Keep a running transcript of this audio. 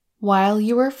While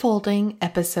You Were Folding,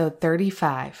 Episode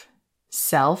 35,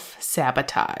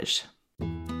 Self-Sabotage.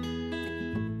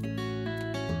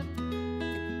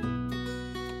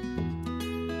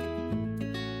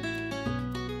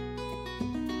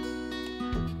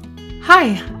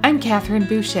 Hi, I'm Catherine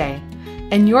Boucher,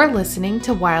 and you're listening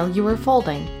to While You Were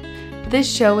Folding.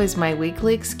 This show is my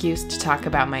weekly excuse to talk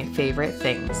about my favorite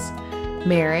things: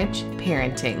 marriage,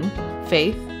 parenting,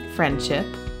 faith, friendship,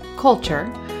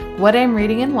 culture, what I'm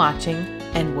reading and watching,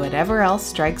 and whatever else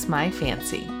strikes my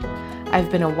fancy. I've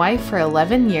been a wife for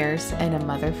 11 years and a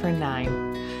mother for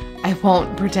 9. I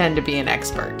won't pretend to be an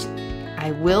expert.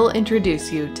 I will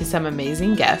introduce you to some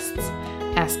amazing guests,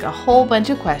 ask a whole bunch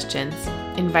of questions,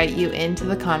 invite you into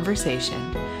the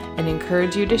conversation, and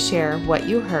encourage you to share what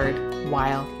you heard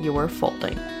while you were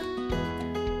folding.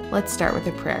 Let's start with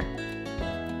a prayer.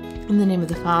 In the name of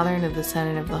the Father, and of the Son,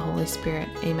 and of the Holy Spirit.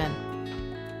 Amen.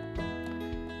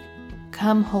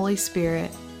 Come, Holy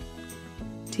Spirit,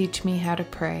 teach me how to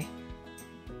pray.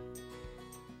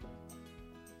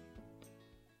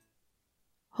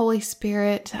 Holy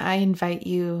Spirit, I invite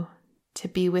you to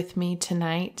be with me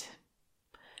tonight.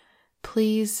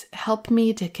 Please help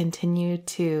me to continue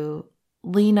to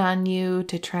lean on you,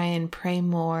 to try and pray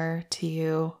more to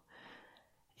you,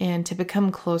 and to become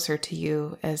closer to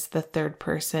you as the third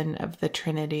person of the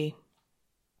Trinity.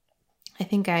 I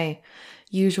think I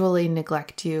usually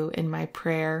neglect you in my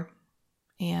prayer,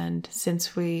 and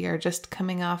since we are just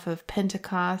coming off of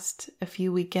Pentecost a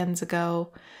few weekends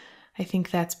ago, I think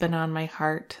that's been on my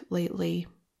heart lately.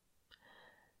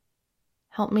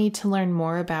 Help me to learn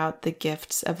more about the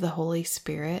gifts of the Holy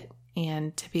Spirit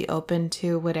and to be open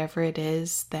to whatever it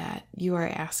is that you are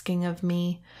asking of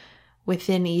me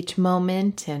within each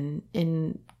moment and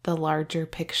in the larger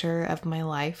picture of my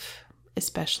life,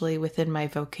 especially within my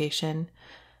vocation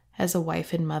as a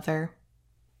wife and mother.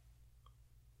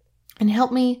 And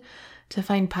help me to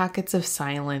find pockets of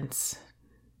silence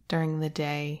during the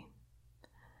day,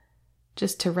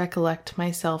 just to recollect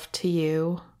myself to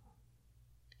you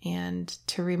and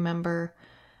to remember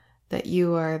that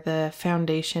you are the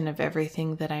foundation of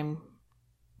everything that I'm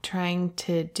trying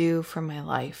to do for my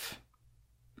life.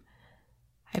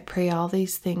 I pray all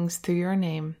these things through your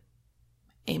name.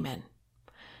 Amen.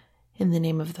 In the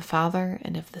name of the Father,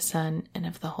 and of the Son, and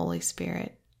of the Holy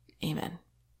Spirit. Amen.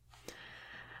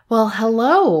 Well,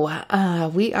 hello.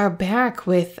 We are back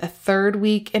with a third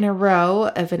week in a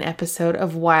row of an episode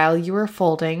of While You Were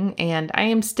Folding, and I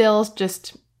am still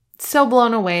just so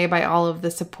blown away by all of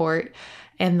the support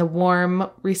and the warm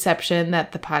reception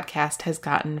that the podcast has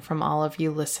gotten from all of you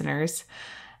listeners.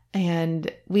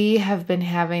 And we have been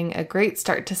having a great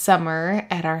start to summer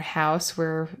at our house.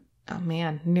 We're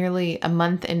nearly a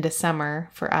month into summer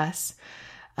for us.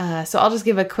 So I'll just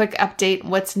give a quick update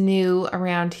what's new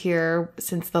around here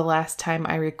since the last time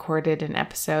I recorded an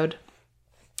episode.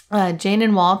 Jane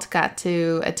and Walt got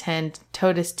to attend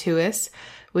Totus Tuus,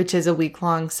 which is a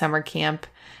week-long summer camp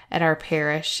at our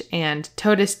parish. And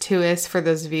Totus Tuus, for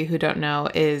those of you who don't know,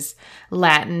 is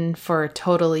Latin for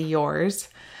totally yours.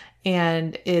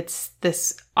 And it's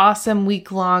this awesome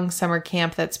week-long summer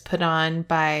camp that's put on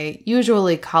by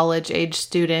usually college-age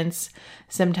students,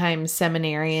 sometimes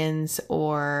seminarians,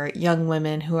 or young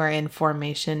women who are in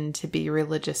formation to be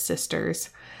religious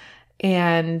sisters.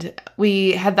 And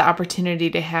we had the opportunity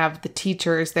to have the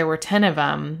teachers, there were 10 of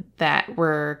them, that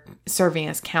were serving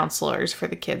as counselors for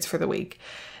the kids for the week.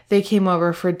 They came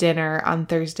over for dinner on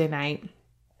Thursday night.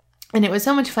 And it was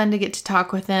so much fun to get to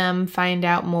talk with them, find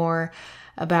out more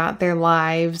about their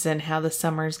lives and how the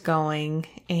summer's going.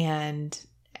 And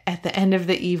at the end of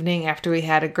the evening, after we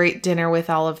had a great dinner with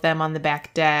all of them on the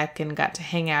back deck and got to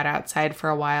hang out outside for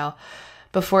a while,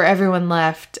 before everyone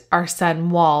left, our son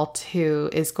Walt, who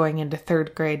is going into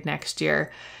 3rd grade next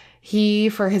year, he,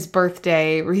 for his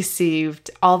birthday, received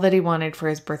all that he wanted for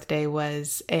his birthday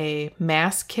was a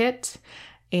mass kit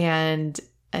and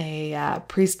a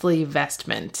priestly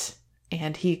vestment.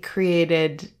 And he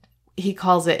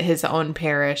calls it his own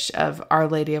parish of Our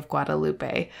Lady of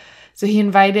Guadalupe. So he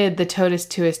invited the Totus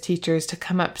Tuus teachers to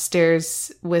come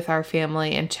upstairs with our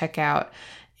family and check out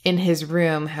in his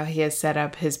room how he has set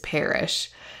up his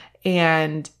parish.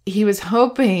 And he was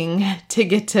hoping to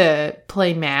get to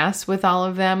play mass with all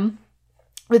of them.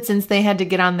 But since they had to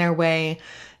get on their way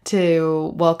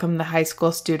to welcome the high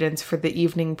school students for the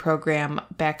evening program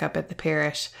back up at the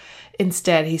parish,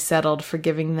 instead, he settled for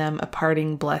giving them a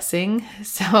parting blessing.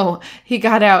 So he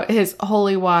got out his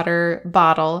holy water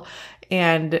bottle,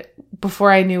 and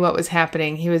before I knew what was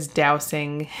happening, he was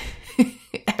dousing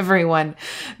everyone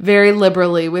very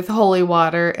liberally with holy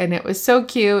water, and it was so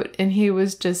cute, and he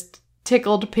was just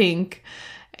tickled pink.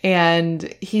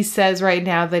 And he says right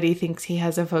now that he thinks he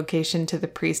has a vocation to the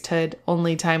priesthood.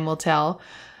 Only time will tell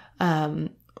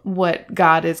what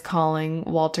God is calling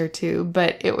Walter to.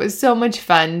 But it was so much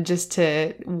fun just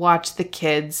to watch the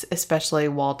kids, especially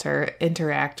Walter,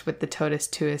 interact with the Totus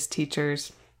Tuus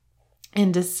teachers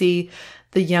and to see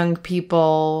the young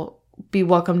people be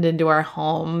welcomed into our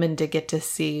home and to get to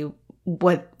see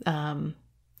what,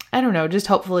 just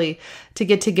hopefully to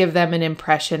get to give them an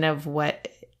impression of what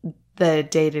the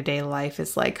day-to-day life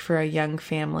is like for a young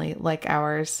family like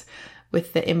ours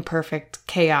with the imperfect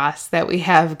chaos that we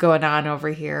have going on over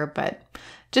here. But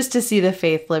just to see the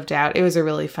faith lived out, it was a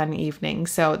really fun evening.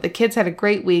 So the kids had a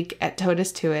great week at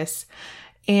Totus Tuus.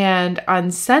 And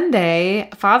on Sunday,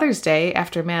 Father's Day,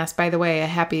 after Mass, by the way, a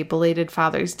happy belated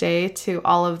Father's Day to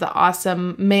all of the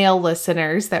awesome male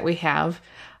listeners that we have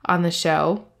on the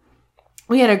show.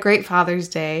 We had a great Father's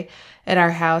Day at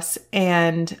our house,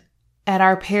 and at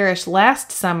our parish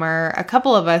last summer, a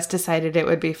couple of us decided it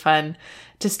would be fun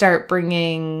to start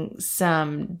bringing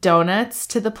some donuts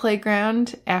to the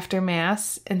playground after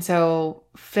Mass. And so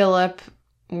Philip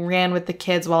ran with the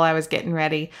kids while I was getting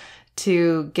ready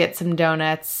to get some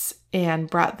donuts and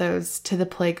brought those to the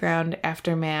playground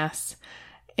after Mass.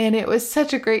 And it was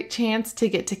such a great chance to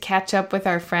get to catch up with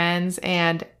our friends.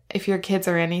 And if your kids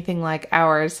are anything like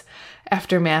ours,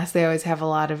 after Mass, they always have a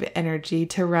lot of energy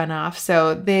to run off.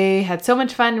 So they had so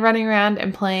much fun running around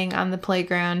and playing on the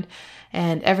playground,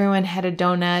 and everyone had a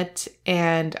donut,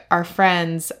 and our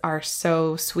friends are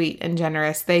so sweet and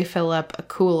generous. They fill up a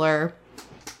cooler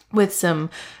with some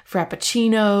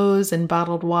Frappuccinos and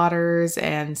bottled waters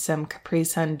and some Capri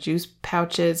Sun juice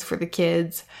pouches for the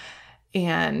kids.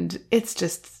 And it's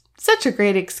just such a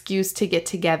great excuse to get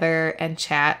together and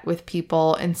chat with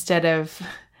people instead of,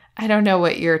 I don't know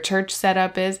what your church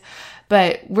setup is,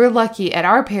 but we're lucky at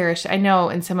our parish. I know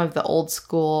in some of the old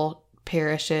school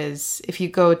parishes, if you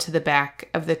go to the back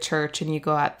of the church and you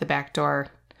go out the back door,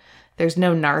 there's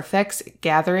no narthex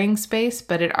gathering space,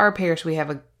 but at our parish, we have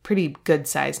a pretty good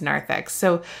sized narthex.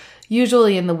 So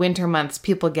usually in the winter months,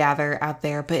 people gather out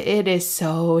there, but it is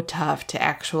so tough to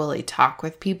actually talk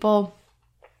with people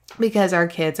because our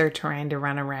kids are trying to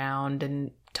run around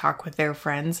and talk with their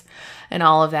friends and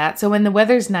all of that. So when the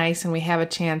weather's nice and we have a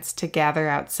chance to gather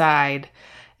outside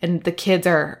and the kids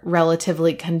are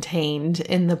relatively contained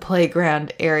in the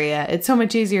playground area, it's so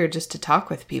much easier just to talk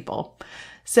with people.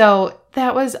 So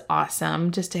that was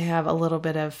awesome, just to have a little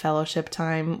bit of fellowship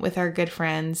time with our good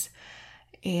friends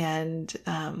and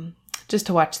just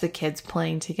to watch the kids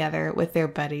playing together with their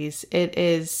buddies. It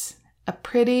is a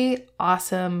pretty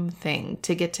awesome thing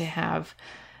to get to have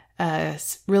a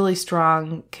really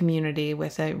strong community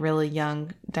with a really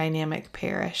young, dynamic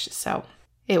parish. So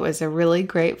it was a really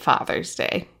great Father's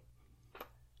Day.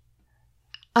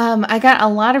 I got a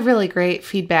lot of really great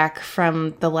feedback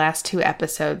from the last two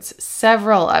episodes.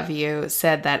 Several of you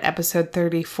said that episode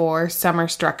 34, Summer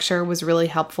Structure, was really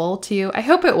helpful to you. I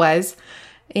hope it was.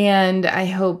 And I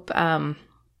hope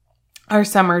our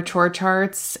summer chore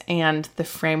charts and the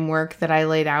framework that I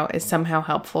laid out is somehow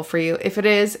helpful for you. If it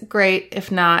is, great.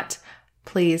 If not,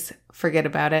 please forget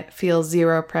about it. Feel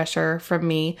zero pressure from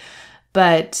me.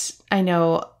 But I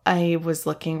know I was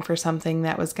looking for something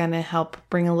that was going to help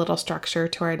bring a little structure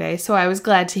to our day. So I was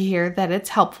glad to hear that it's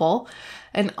helpful.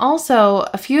 And also,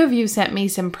 a few of you sent me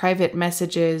some private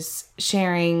messages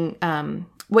sharing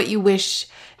what you wish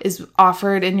is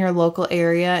offered in your local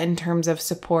area in terms of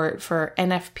support for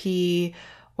NFP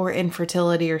or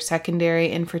infertility or secondary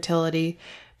infertility.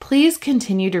 Please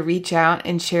continue to reach out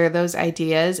and share those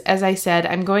ideas. As I said,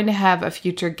 I'm going to have a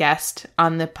future guest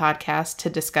on the podcast to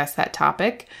discuss that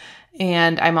topic.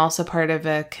 And I'm also part of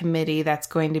a committee that's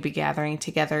going to be gathering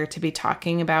together to be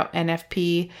talking about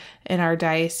NFP in our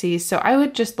diocese. So I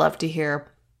would just love to hear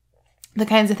the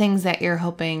kinds of things that you're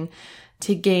hoping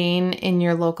to gain in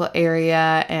your local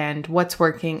area and what's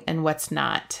working and what's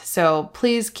not. So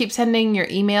please keep sending your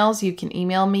emails. You can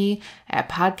email me at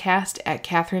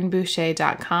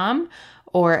podcast@catherineboucher.com,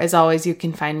 or as always, you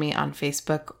can find me on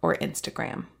Facebook or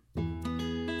Instagram.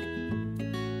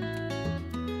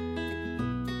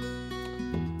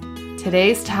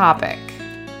 Today's topic,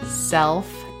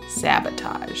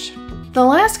 self-sabotage. The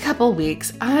last couple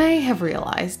weeks, I have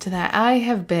realized that I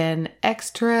have been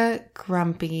extra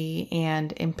grumpy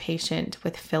and impatient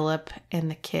with Philip and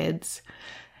the kids.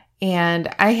 And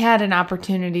I had an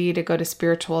opportunity to go to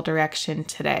spiritual direction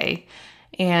today.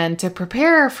 And to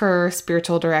prepare for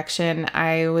spiritual direction,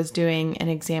 I was doing an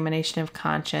examination of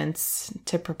conscience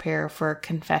to prepare for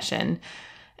confession.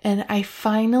 And I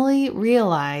finally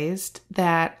realized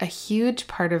that a huge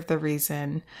part of the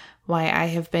reason why I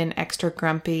have been extra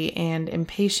grumpy and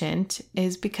impatient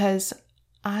is because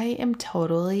I am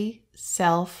totally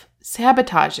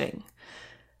self-sabotaging.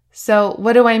 So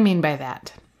what do I mean by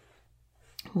that?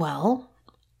 Well,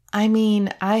 I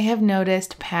mean, I have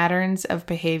noticed patterns of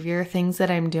behavior, things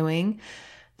that I'm doing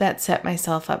that set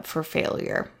myself up for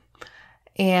failure.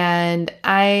 And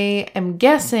I am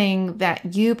guessing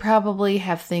that you probably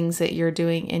have things that you're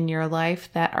doing in your life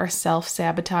that are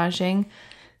self-sabotaging.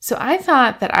 So I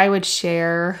thought that I would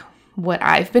share what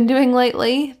I've been doing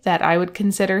lately that I would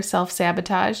consider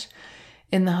self-sabotage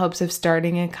in the hopes of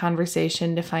starting a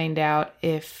conversation to find out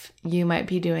if you might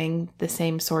be doing the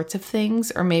same sorts of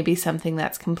things or maybe something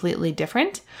that's completely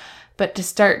different, but to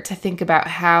start to think about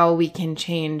how we can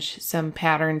change some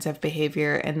patterns of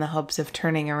behavior in the hopes of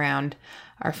turning around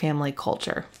our family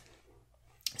culture.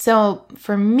 So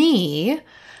for me,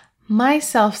 my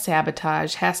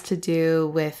self-sabotage has to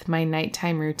do with my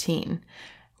nighttime routine.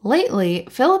 Lately,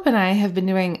 Philip and I have been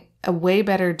doing a way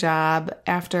better job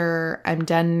after I'm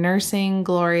done nursing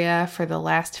Gloria for the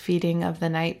last feeding of the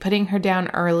night, putting her down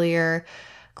earlier,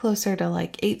 closer to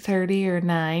like 8:30 or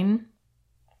 9,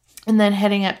 and then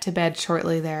heading up to bed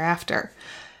shortly thereafter.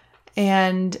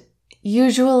 And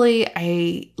usually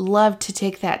I love to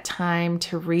take that time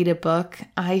to read a book.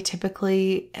 I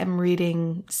typically am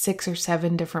reading 6 or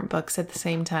 7 different books at the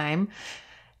same time.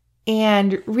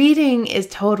 And reading is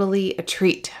totally a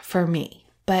treat for me.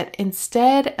 But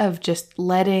instead of just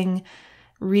letting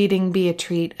reading be a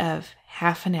treat of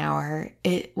half an hour,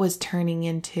 it was turning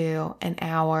into an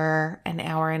hour and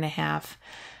a half,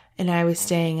 and I was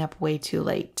staying up way too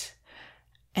late.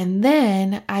 And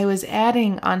then I was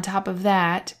adding on top of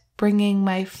that, bringing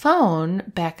my phone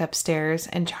back upstairs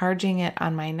and charging it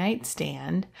on my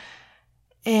nightstand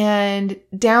and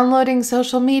downloading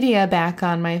social media back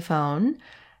on my phone.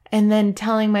 And then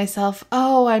telling myself,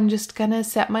 oh, I'm just going to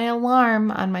set my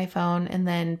alarm on my phone, and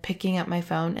then picking up my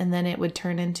phone, and then it would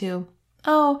turn into,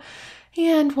 oh,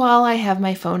 and while I have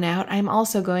my phone out, I'm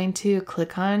also going to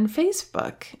click on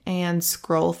Facebook and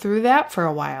scroll through that for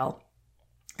a while.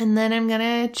 And then I'm going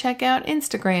to check out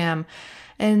Instagram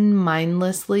and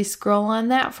mindlessly scroll on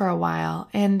that for a while.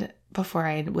 And before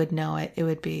I would know it, it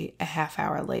would be a half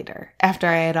hour later, after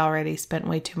I had already spent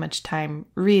way too much time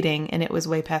reading and it was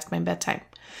way past my bedtime.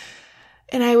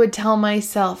 And I would tell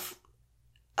myself,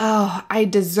 oh, I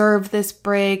deserve this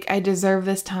break. I deserve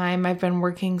this time. I've been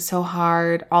working so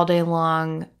hard all day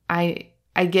long. I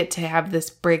get to have this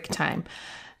break time.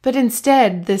 But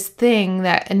instead, this thing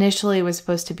that initially was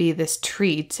supposed to be this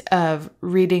treat of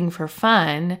reading for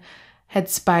fun had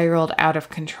spiraled out of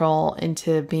control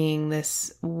into being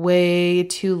this way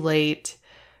too late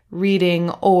reading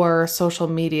or social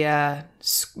media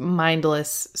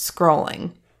mindless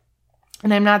scrolling.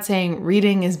 And I'm not saying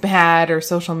reading is bad or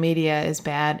social media is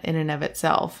bad in and of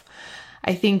itself.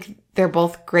 I think they're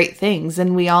both great things,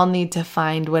 and we all need to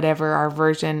find whatever our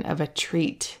version of a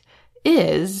treat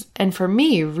is. And for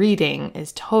me, reading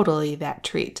is totally that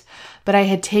treat. But I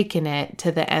had taken it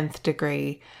to the nth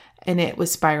degree, and it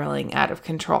was spiraling out of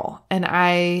control. And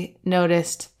I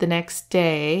noticed the next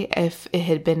day, if it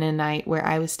had been a night where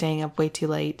I was staying up way too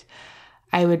late,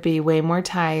 I would be way more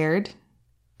tired.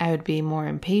 I would be more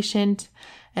impatient,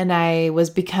 and I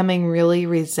was becoming really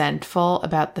resentful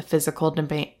about the physical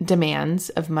demands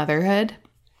of motherhood.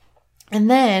 And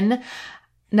then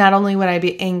not only would I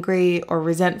be angry or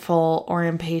resentful or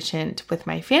impatient with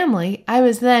my family, I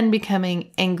was then becoming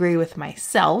angry with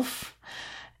myself.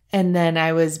 And then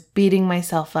I was beating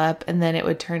myself up, and then it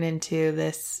would turn into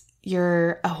this,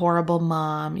 you're a horrible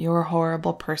mom, you're a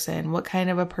horrible person. What kind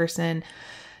of a person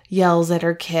yells at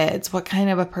her kids? What kind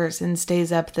of a person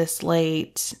stays up this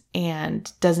late and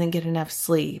doesn't get enough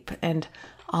sleep? And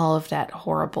all of that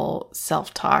horrible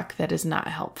self-talk that is not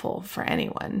helpful for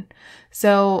anyone.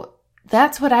 So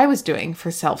that's what I was doing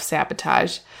for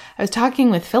self-sabotage. I was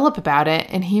talking with Philip about it,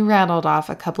 and he rattled off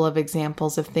a couple of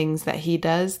examples of things that he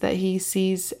does that he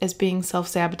sees as being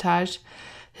self-sabotage.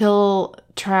 He'll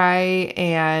try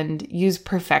and use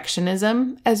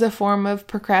perfectionism as a form of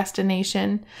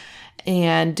procrastination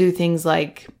and do things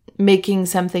like making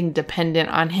something dependent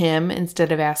on him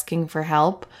instead of asking for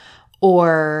help,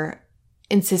 or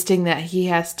insisting that he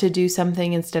has to do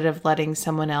something instead of letting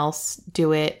someone else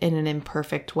do it in an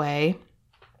imperfect way.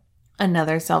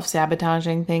 Another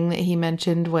self-sabotaging thing that he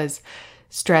mentioned was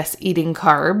stress eating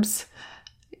carbs.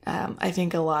 I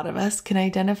think a lot of us can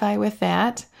identify with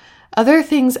that. Other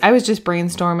things, I was just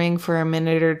brainstorming for a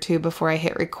minute or two before I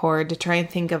hit record to try and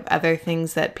think of other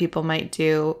things that people might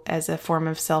do as a form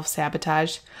of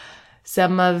self-sabotage.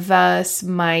 Some of us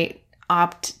might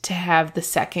opt to have the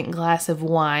second glass of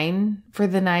wine for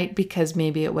the night because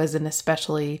maybe it was an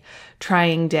especially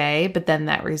trying day, but then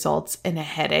that results in a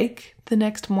headache the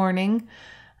next morning.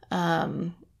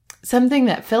 Something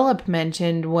that Philip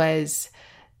mentioned was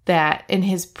that in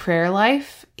his prayer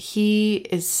life, he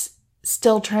is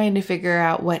still trying to figure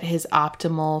out what his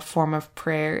optimal form of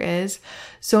prayer is.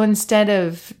 So instead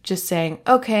of just saying,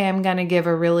 okay, I'm going to give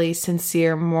a really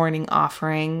sincere morning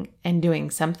offering and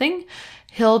doing something,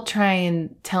 he'll try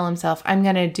and tell himself, I'm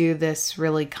going to do this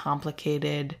really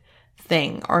complicated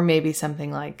thing, or maybe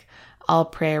something like, I'll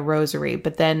pray a rosary,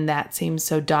 but then that seems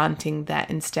so daunting that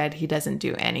instead he doesn't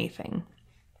do anything.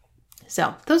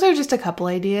 So those are just a couple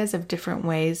ideas of different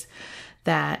ways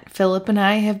that Philip and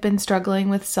I have been struggling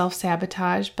with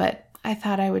self-sabotage, but I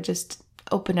thought I would just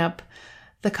open up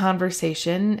the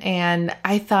conversation, and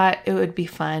I thought it would be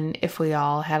fun if we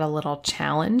all had a little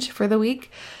challenge for the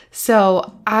week.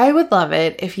 So I would love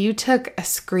it if you took a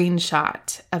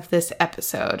screenshot of this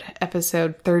episode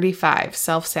 35,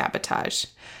 self-sabotage,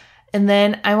 and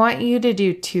then I want you to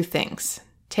do two things.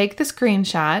 Take the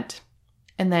screenshot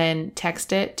and then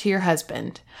text it to your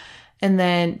husband. And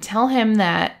then tell him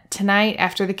that tonight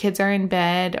after the kids are in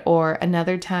bed or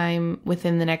another time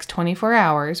within the next 24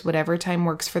 hours, whatever time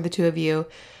works for the two of you,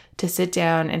 to sit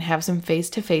down and have some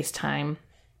face-to-face time.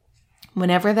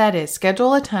 Whenever that is,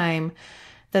 schedule a time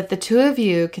that the two of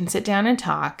you can sit down and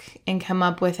talk and come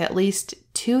up with at least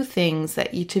two things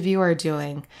that each of you are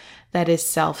doing that is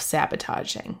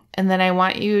self-sabotaging. And then I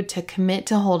want you to commit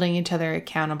to holding each other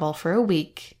accountable for a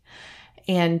week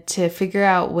and to figure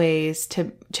out ways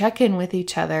to check in with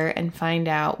each other and find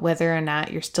out whether or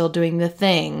not you're still doing the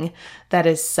thing that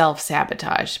is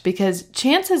self-sabotage. Because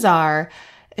chances are,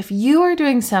 if you are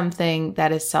doing something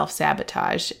that is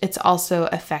self-sabotage, it's also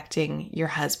affecting your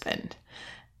husband.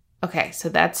 Okay, so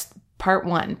that's part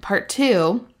one. Part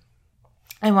two,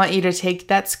 I want you to take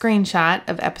that screenshot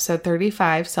of episode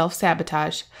 35,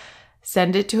 self-sabotage,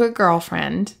 send it to a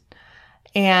girlfriend,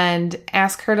 and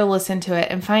ask her to listen to it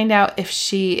and find out if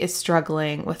she is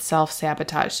struggling with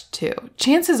self-sabotage too.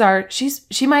 Chances are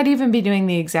she might even be doing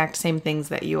the exact same things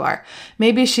that you are.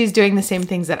 Maybe she's doing the same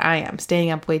things that I am,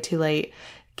 staying up way too late,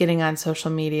 getting on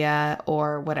social media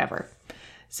or whatever.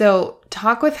 So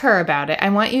talk with her about it. I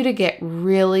want you to get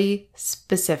really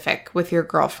specific with your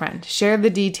girlfriend. Share the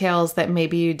details that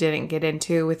maybe you didn't get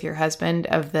into with your husband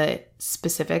of the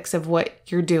specifics of what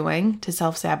you're doing to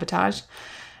self-sabotage.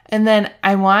 And then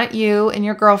I want you and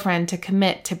your girlfriend to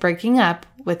commit to breaking up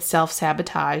with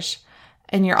self-sabotage,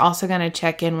 and you're also going to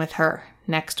check in with her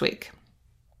next week.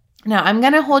 Now, I'm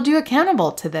going to hold you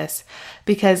accountable to this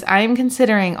because I'm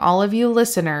considering all of you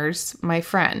listeners my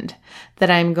friend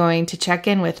that I'm going to check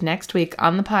in with next week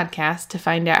on the podcast to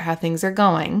find out how things are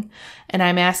going. And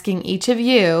I'm asking each of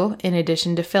you, in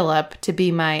addition to Philip, to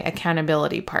be my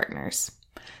accountability partners.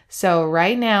 So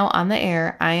right now on the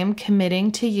air, I am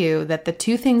committing to you that the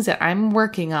two things that I'm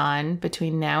working on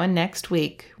between now and next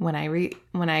week, when I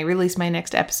release my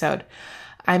next episode,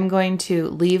 I'm going to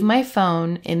leave my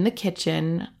phone in the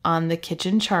kitchen on the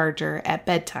kitchen charger at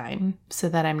bedtime so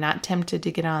that I'm not tempted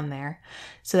to get on there,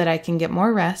 so that I can get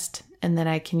more rest, and then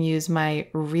I can use my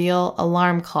real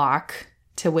alarm clock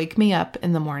to wake me up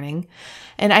in the morning.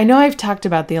 And I know I've talked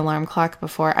about the alarm clock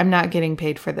before. I'm not getting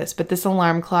paid for this, but this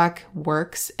alarm clock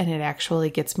works and it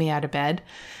actually gets me out of bed.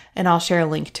 And I'll share a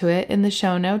link to it in the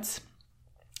show notes.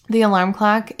 The alarm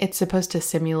clock, it's supposed to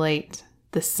simulate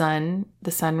the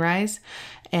sunrise,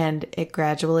 and it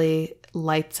gradually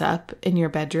lights up in your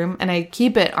bedroom. And I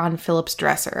keep it on Philip's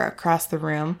dresser across the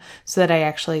room so that I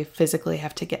actually physically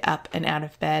have to get up and out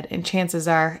of bed. And chances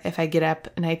are, if I get up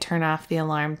and I turn off the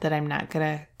alarm, that I'm not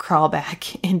going to crawl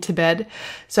back into bed.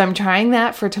 So I'm trying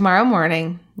that for tomorrow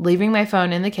morning, leaving my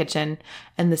phone in the kitchen.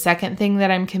 And the second thing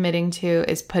that I'm committing to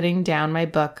is putting down my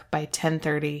book by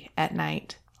 10:30 at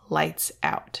night, lights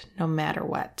out, no matter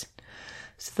what.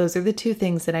 So those are the two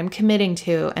things that I'm committing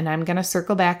to, and I'm going to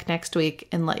circle back next week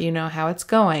and let you know how it's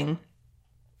going,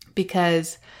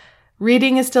 because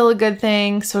reading is still a good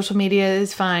thing. Social media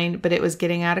is fine, but it was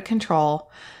getting out of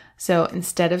control. So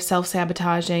instead of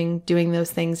self-sabotaging, doing those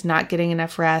things, not getting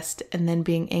enough rest, and then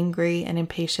being angry and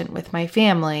impatient with my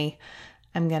family,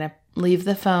 I'm going to leave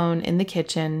the phone in the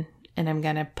kitchen and I'm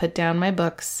going to put down my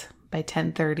books by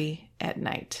 10:30 at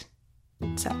night.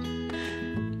 So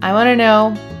I want to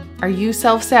know, are you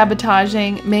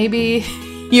self-sabotaging? Maybe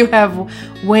you have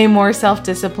way more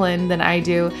self-discipline than I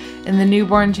do. In the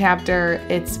newborn chapter,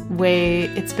 it's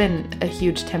been a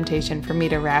huge temptation for me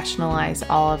to rationalize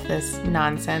all of this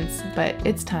nonsense, but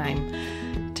it's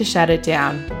time to shut it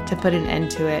down, to put an end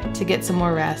to it, to get some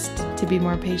more rest, to be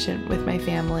more patient with my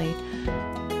family,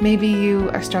 Maybe you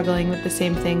are struggling with the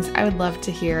same things. I would love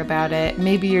to hear about it.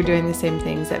 Maybe you're doing the same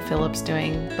things that Philip's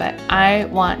doing, but I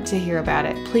want to hear about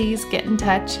it. Please get in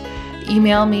touch.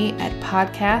 Email me at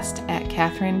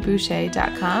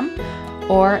podcast@catherineboucher.com,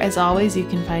 or as always, you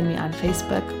can find me on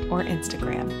Facebook or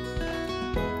Instagram.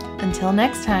 Until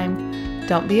next time,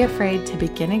 don't be afraid to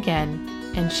begin again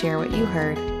and share what you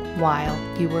heard while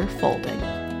you were folding.